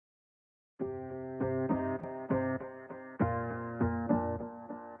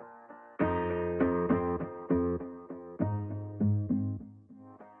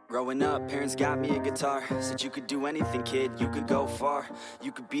Growing up, parents got me a guitar. Said you could do anything, kid, you could go far.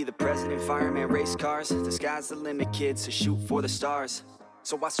 You could be the president, fireman, race cars. The sky's the limit, kid, so shoot for the stars.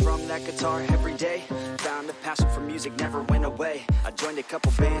 So I strummed that guitar every day. Found a passion for music, never went away. I joined a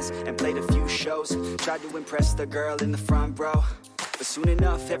couple bands and played a few shows. Tried to impress the girl in the front row. But soon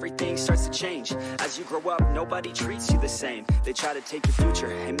enough, everything starts to change. As you grow up, nobody treats you the same. They try to take your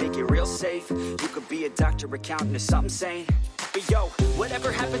future and make it real safe. You could be a doctor, accountant, or something sane. But yo, whatever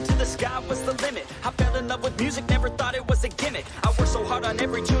happened to the sky was the limit. I fell in love with music, never thought it was a gimmick. I worked so hard on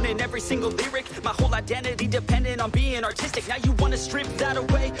every tune and every single lyric. My whole identity depended on being artistic. Now you wanna strip that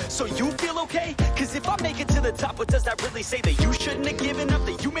away, so you feel okay? Cause if I make it to the top, what does that really say? That you shouldn't have given up,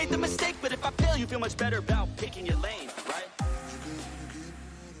 that you made the mistake? But if I fail, you feel much better about picking your lane.